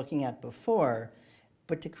we were looking at before,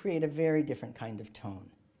 but to create a very different kind of tone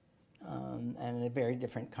and a very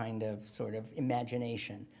different kind of sort of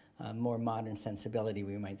imagination, more modern sensibility,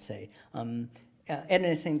 we might say.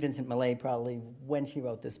 Edna St. Vincent Millay probably, when she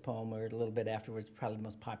wrote this poem, or a little bit afterwards, probably the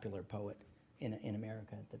most popular poet in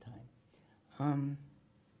America at the time.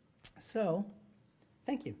 So,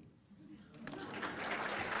 thank you.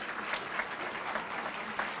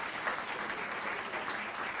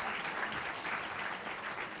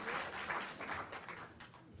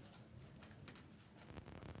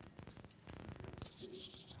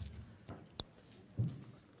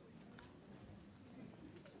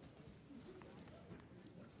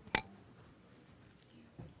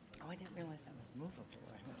 I didn't realize that was movable.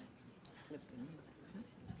 I had to flip the mute.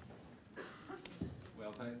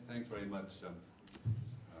 Well, thanks very much,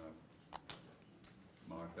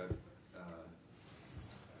 Mark.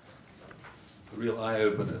 real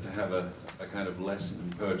eye-opener to have a kind of lesson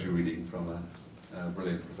in poetry reading from a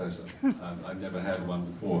brilliant professor. I've never had one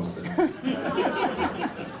before, so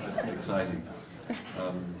it's exciting.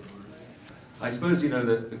 I suppose, you know,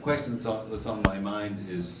 the question that's on my mind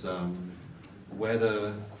is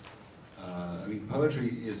whether, I mean,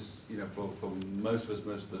 poetry is, you know, for most of us,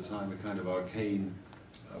 most of the time, a kind of arcane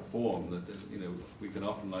form that, you know, we can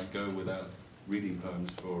often like go without reading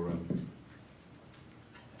poems for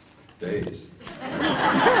days.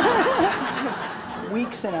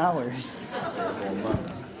 Weeks and hours. Or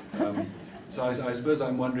months. So I suppose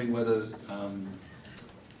I'm wondering whether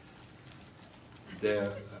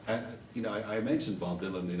you know, I mentioned Bob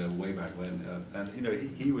Dylan, you know, way back when, and you know,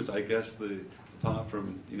 he was, I guess, apart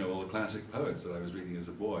from, you know, all the classic poets that I was reading as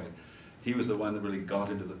a boy, he was the one that really got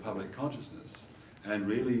into the public consciousness and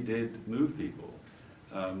really did move people.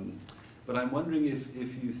 But I'm wondering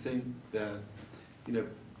if you think that, you know,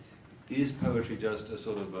 is poetry just a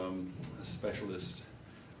sort of a specialist,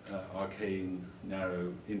 arcane,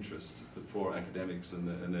 narrow interest for academics and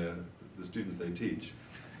the students they teach?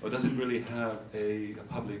 Or does it really have a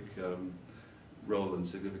public role and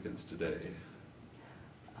significance today?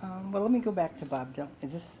 Well, let me go back to Bob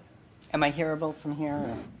Dylan. Am I hearable from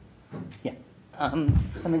here? Yeah.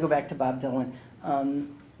 Let me go back to Bob Dylan.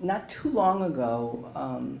 Not too long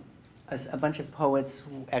ago, a bunch of poets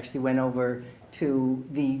actually went over to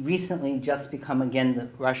the recently just become again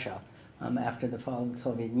Russia after the fall of the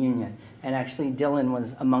Soviet Union. And actually Dylan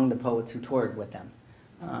was among the poets who toured with them.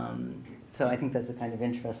 So I think that's a kind of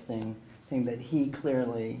interesting thing that he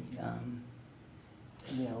clearly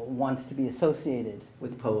you know, wants to be associated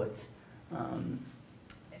with poets.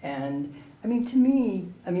 And I mean, to me,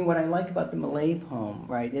 I mean, what I like about the Malay poem,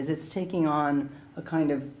 right, is it's taking on a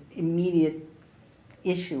kind of immediate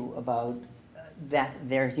issue about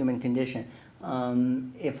their human condition.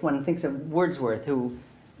 If one thinks of Wordsworth, who,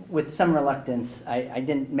 with some reluctance, I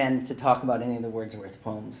didn't manage to talk about any of the Wordsworth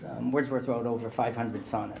poems. Wordsworth wrote over 500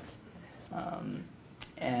 sonnets.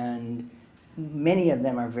 And many of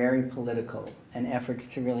them are very political and efforts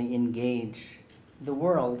to really engage the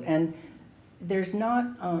world. And there's not,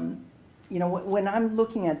 you know, when I'm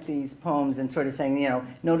looking at these poems and sort of saying, you know,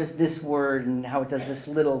 notice this word and how it does this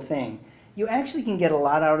little thing, you actually can get a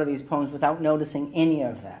lot out of these poems without noticing any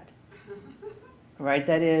of that. Right?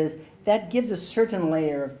 That is, that gives a certain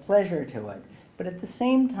layer of pleasure to it. But at the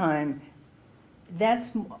same time,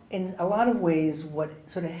 that's in a lot of ways what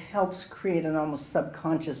sort of helps create an almost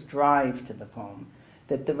subconscious drive to the poem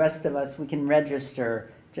that the rest of us, we can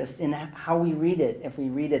register just in how we read it, if we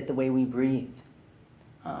read it the way we breathe.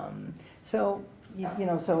 So, you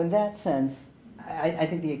know, so in that sense, I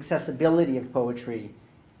think the accessibility of poetry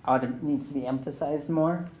needs to be emphasized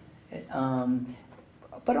more.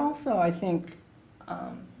 But also, I think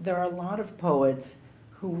there are a lot of poets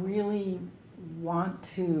who really want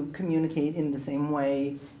to communicate in the same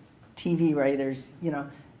way TV writers, you know,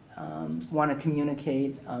 want to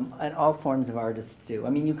communicate, and all forms of artists do.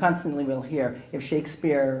 I mean, you constantly will hear, if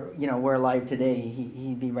Shakespeare, you know, were alive today,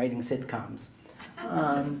 he'd be writing sitcoms.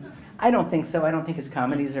 I don't think so. I don't think his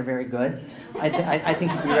comedies are very good. I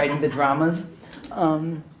think he'd be writing the dramas.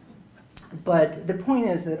 But the point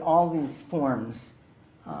is that all these forms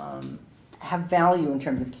have value in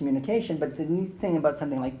terms of communication, but the neat thing about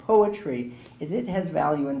something like poetry is it has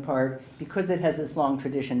value in part because it has this long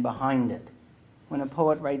tradition behind it. When a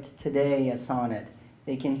poet writes today a sonnet,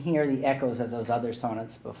 they can hear the echoes of those other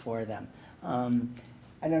sonnets before them.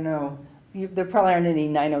 I don't know, there probably aren't any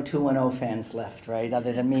 90210 fans left, right,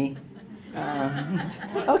 other than me?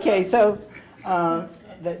 Okay, so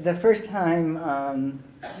the first time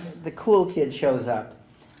the cool kid shows up,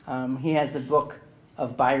 he has a book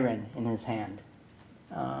of Byron in his hand.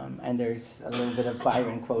 And there's a little bit of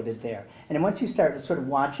Byron quoted there. And then once you start sort of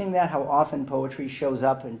watching that, how often poetry shows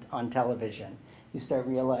up on television, you start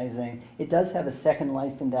realizing it does have a second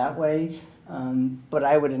life in that way, but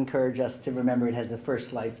I would encourage us to remember it has a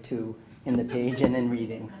first life too in the page and in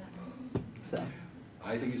readings. So.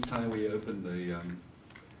 I think it's time we open the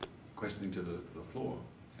questioning to the floor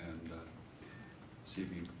and see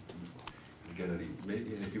if you get any.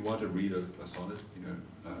 If you want to read a sonnet, you know,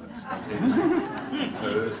 spontaneously,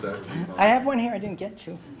 prose, that would be fine. I have one here I didn't get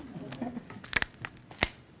to.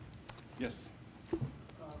 Yes. I'm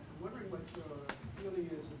wondering what your feeling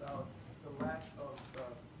is about the lack of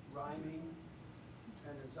rhyming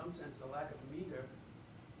and, in some sense, the lack of meter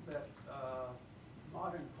that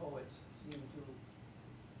modern poets seem to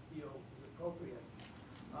feel is appropriate.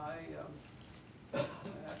 I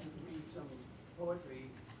happened to read some poetry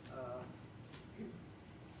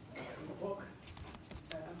in a book,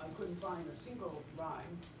 and I couldn't find a single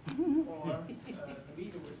rhyme or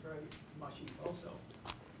very mushy also.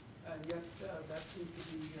 And yet, that seems to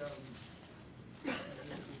be the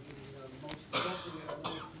most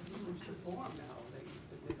used form now.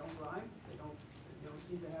 They don't rhyme, they don't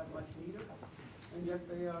seem to have much meter, and yet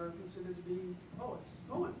they are considered to be poems.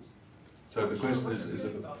 So the question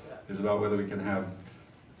is about whether we can have,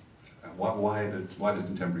 why does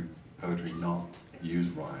contemporary poetry not use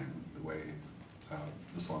rhyme the way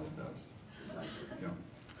the sonnet does? Yeah.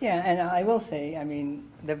 Yeah, and I will say, I mean,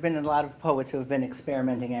 there have been a lot of poets who have been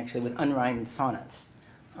experimenting actually with unrhymed sonnets.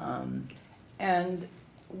 And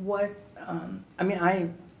what, I mean,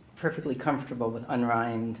 I'm perfectly comfortable with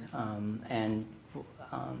unrhymed and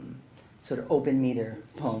sort of open meter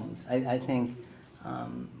poems. I think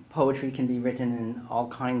poetry can be written in all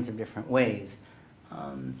kinds of different ways.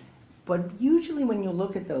 But usually when you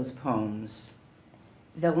look at those poems,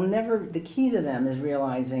 the key to them is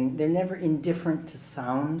realizing they're never indifferent to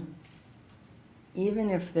sound. Even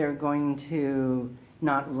if they're going to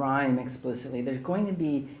not rhyme explicitly, there's going to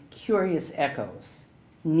be curious echoes,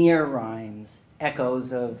 near rhymes,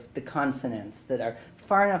 echoes of the consonants that are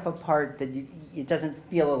far enough apart that it doesn't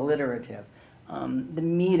feel alliterative. The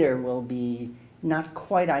meter will be not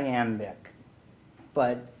quite iambic,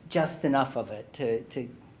 but just enough of it to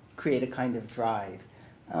create a kind of drive.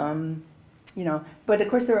 You know, but of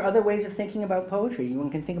course there are other ways of thinking about poetry. One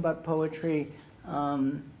can think about poetry,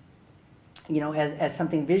 you know, as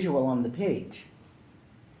something visual on the page,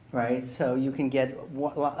 right? So you can get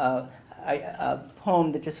a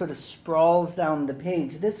poem that just sort of sprawls down the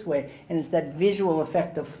page this way, and it's that visual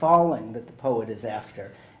effect of falling that the poet is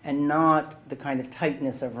after, and not the kind of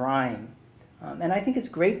tightness of rhyme. And I think it's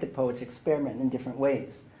great that poets experiment in different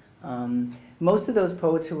ways. Most of those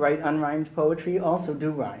poets who write unrhymed poetry also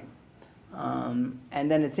do rhyme. And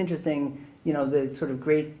then it's interesting, you know, the sort of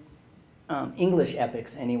great English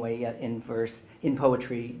epics, anyway, in verse, in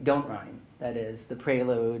poetry, don't rhyme. That is, the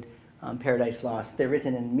Prelude, Paradise Lost, they're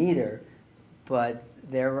written in meter, but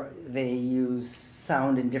they use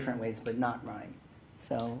sound in different ways, but not rhyme.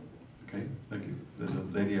 So. Okay, thank you. There's a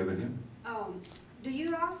lady over here. Do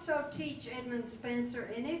you also teach Edmund Spenser?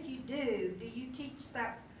 And if you do you teach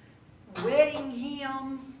that wedding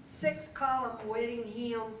hymn, 6-column wedding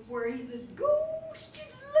hymn, where he says, "Gosh,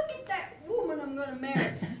 look at that woman I'm going to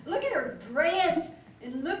marry. Look at her dress,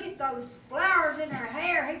 and look at those flowers in her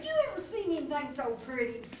hair. Have you ever seen anything so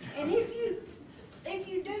pretty?" And if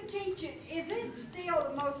you do teach it, is it still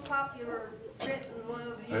the most popular written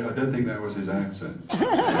love hymn? I don't think that was his accent.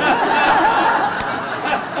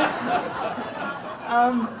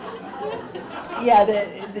 Yeah,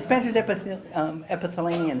 the Spenser's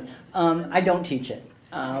epithalamion. I don't teach it.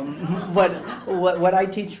 What I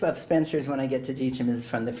teach of Spenser's when I get to teach him is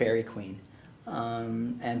from the Fairy Queen,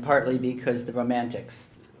 and partly because the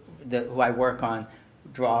Romantics, who I work on,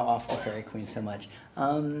 draw off the Fairy Queen so much.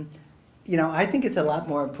 You know, I think it's a lot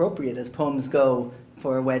more appropriate as poems go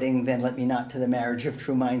for a wedding than "Let me not to the marriage of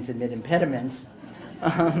true minds admit impediments."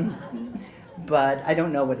 But I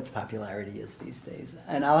don't know what its popularity is these days,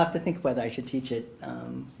 and I'll have to think whether I should teach it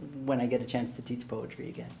when I get a chance to teach poetry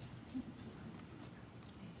again.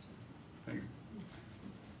 Thanks.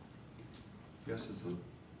 Yes, there's a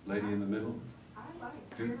lady in the middle.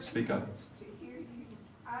 Do speak up. To hear you,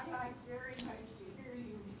 I like very much to hear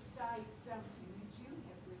you recite something that you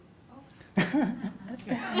have written.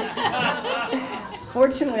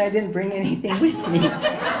 Fortunately, I didn't bring anything with me.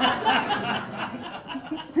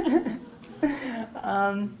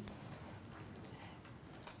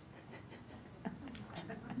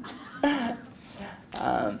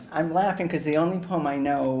 I'm laughing because the only poem I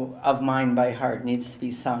know of mine by heart needs to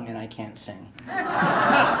be sung, and I can't sing.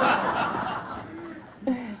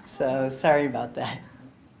 So sorry about that.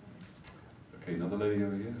 Okay, another lady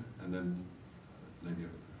over here, and then a lady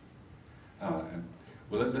over there.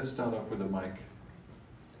 Well, let's start off with a mic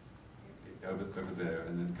over there,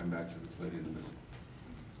 and then come back to this lady in the middle.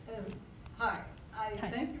 Hi. Hi.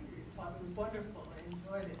 Thank you for your talk. It was wonderful. I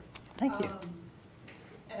enjoyed it. Thank you.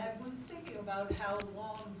 And I was thinking about how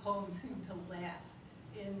long poems seem to last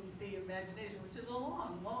in the imagination, which is a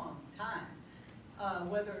long, long time.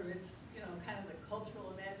 Whether it's, you know, kind of the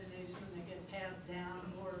cultural imagination when they get passed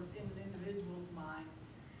down, or in an individual's mind.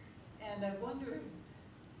 And I wondered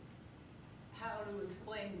how to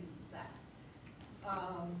explain that.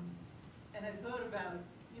 And I thought about,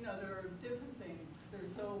 you know, there are different things. They're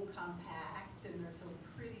so compact and they're so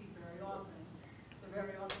pretty very often. But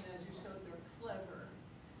very often, as you showed, they're clever.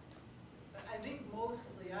 But I think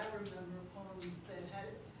mostly I remember poems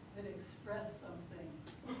that express something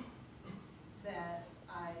that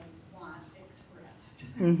I want expressed.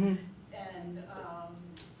 Mm-hmm. And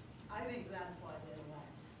I think that's why they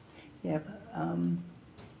last. Yeah,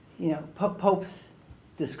 you know, Pope's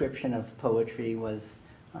description of poetry was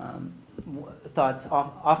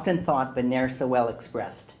often thought but ne'er so well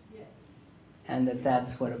expressed. Yes. And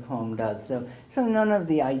that's what a poem does. So none of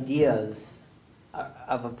the ideas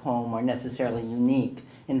of a poem are necessarily unique.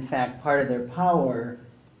 In fact, part of their power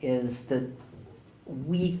is that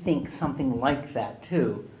we think something like that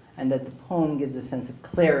too, and that the poem gives a sense of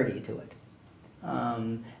clarity to it.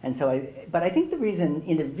 But I think the reason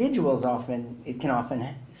individuals can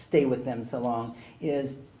often stay with them so long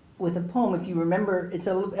is with a poem, if you remember, it's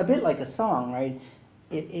a bit like a song, right?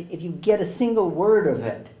 If you get a single word of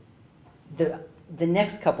it, the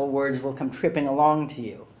next couple words will come tripping along to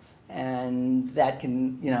you. And that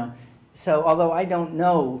can, you know, so although I don't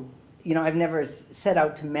know, you know, I've never set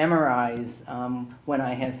out to memorize when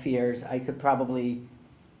I have fears, I could probably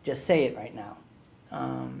just say it right now.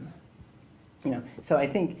 You know, so I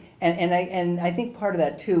think, and I think part of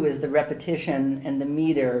that too is the repetition and the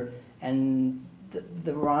meter and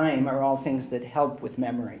the rhyme are all things that help with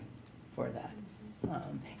memory for that.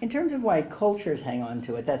 In terms of why cultures hang on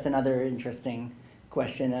to it, that's another interesting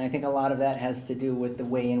question, and I think a lot of that has to do with the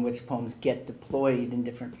way in which poems get deployed in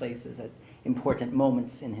different places at important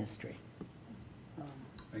moments in history.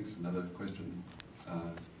 Thanks. Another question.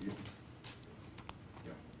 Yeah.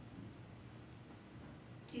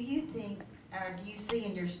 Do you think, or do you see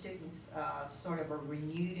in your students sort of a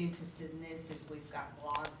renewed interest in this as we've got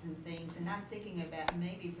blogs and things? And I'm thinking about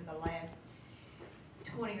maybe for the last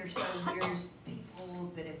 20 or so years,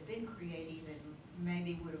 people that have been creative and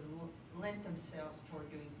maybe would have lent themselves toward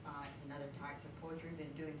doing sonnets and other types of poetry,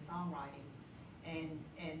 been doing songwriting and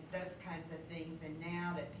those kinds of things. And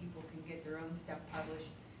now that people can get their own stuff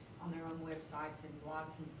published on their own websites and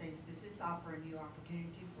blogs and things, does this offer a new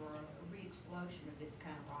opportunity for a re-explosion of this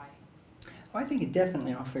kind of writing? Well, I think it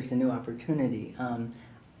definitely offers a new opportunity.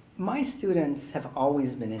 My students have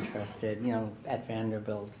always been interested, you know, at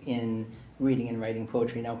Vanderbilt in reading and writing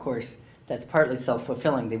poetry. Now, of course, that's partly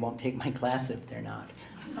self-fulfilling. They won't take my class if they're not.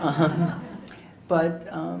 But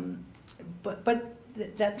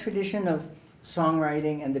that tradition of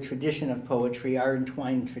songwriting and the tradition of poetry are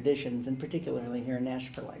entwined traditions, and particularly here in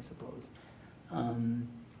Nashville, I suppose.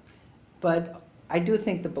 But I do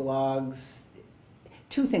think the blogs,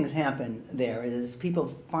 two things happen there. Is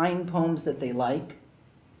people find poems that they like.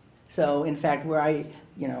 So in fact, where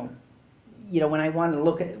you know, when I want to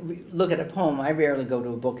look at a poem, I rarely go to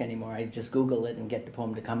a book anymore. I just Google it and get the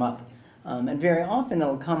poem to come up. And very often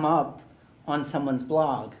it'll come up on someone's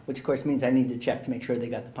blog, which of course means I need to check to make sure they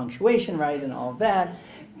got the punctuation right and all of that.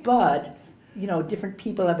 But you know, different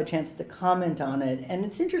people have a chance to comment on it. And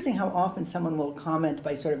it's interesting how often someone will comment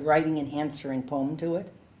by sort of writing an answering poem to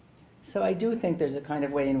it. So I do think there's a kind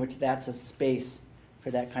of way in which that's a space for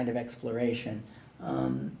that kind of exploration.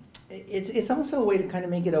 It's also a way to kind of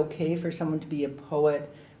make it okay for someone to be a poet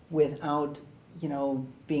without, you know,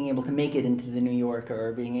 being able to make it into the New Yorker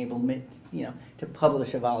or being able, you know, to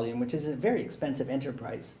publish a volume, which is a very expensive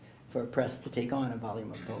enterprise for a press to take on a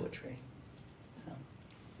volume of poetry. So.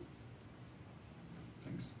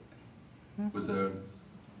 Thanks. Was there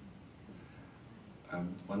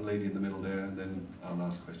one lady in the middle there, and then our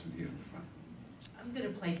last question here in the front? I'm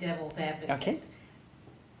going to play devil's advocate. Okay.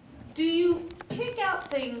 Do you pick out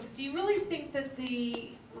things, do you really think that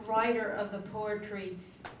the writer of the poetry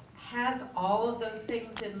has all of those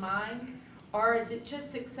things in mind? Or is it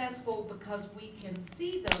just successful because we can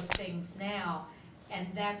see those things now, and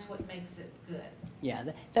that's what makes it good? Yeah,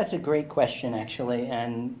 that's a great question, actually,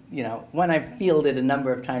 and you know, one I've fielded a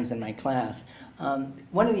number of times in my class.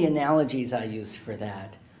 One of the analogies I use for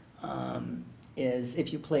that is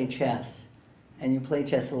if you play chess, and you play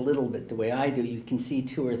chess a little bit the way I do, you can see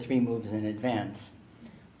 2 or 3 moves in advance.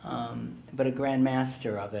 But a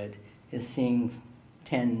grandmaster of it is seeing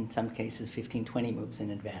 10, in some cases 15, 20 moves in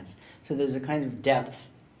advance. So there's a kind of depth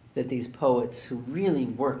that these poets who really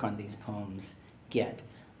work on these poems get.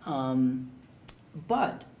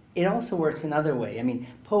 But it also works another way. I mean,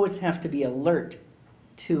 poets have to be alert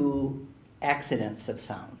to accidents of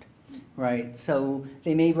sound, right? So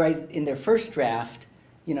they may write in their first draft,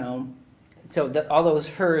 you know, so all those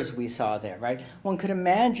hers we saw there, right? One could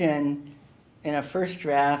imagine in a first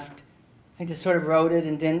draft, I just sort of wrote it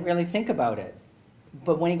and didn't really think about it.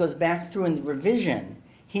 But when he goes back through in the revision,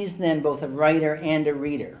 he's then both a writer and a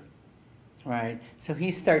reader, right? So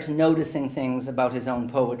he starts noticing things about his own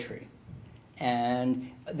poetry.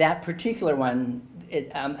 And that particular one,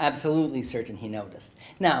 I'm absolutely certain he noticed.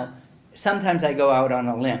 Now, sometimes I go out on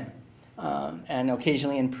a limb. And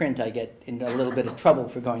occasionally in print I get into a little bit of trouble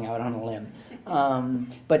for going out on a limb.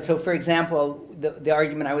 But so for example, the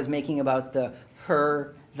argument I was making about the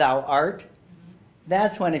her thou art,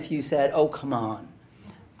 that's when if you said, oh, come on.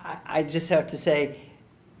 I just have to say,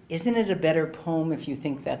 isn't it a better poem if you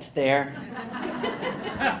think that's there?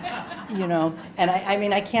 You know, and I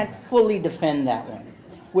mean, I can't fully defend that one.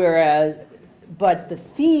 Whereas, but the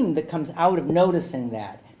theme that comes out of noticing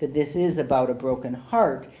that this is about a broken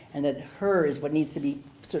heart, and that her is what needs to be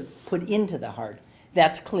sort of put into the heart,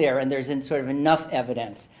 that's clear, and there's sort of enough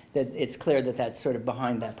evidence that it's clear that that's sort of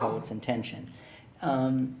behind that poet's intention.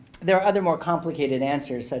 There are other more complicated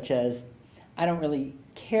answers, such as, I don't really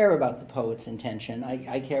care about the poet's intention.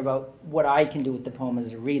 I care about what I can do with the poem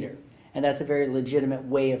as a reader. And that's a very legitimate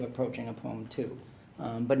way of approaching a poem, too,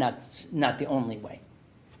 but not the only way.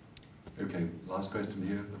 Okay, last question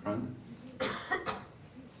here at the front. I'm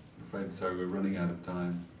afraid so, we're running out of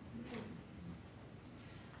time.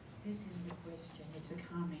 This isn't a question, it's a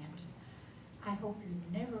comment. I hope you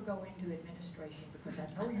never go into administration, because I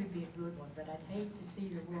know you'd be a good one, but I'd hate to see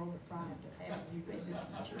the world deprived of having you as a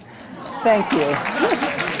teacher. Thank you.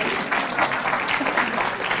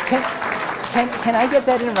 Can I get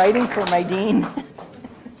that in writing for my dean?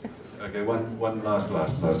 Okay, one last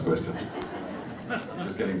question.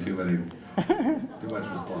 Just getting too much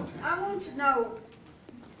response here. I want to know,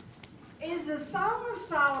 is the Song of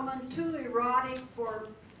Solomon too erotic for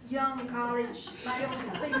young college males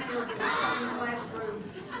and females in the same classroom?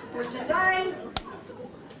 For today?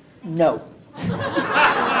 No.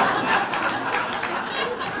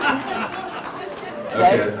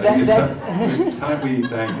 Okay, time we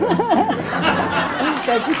thank you.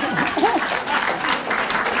 Thank you.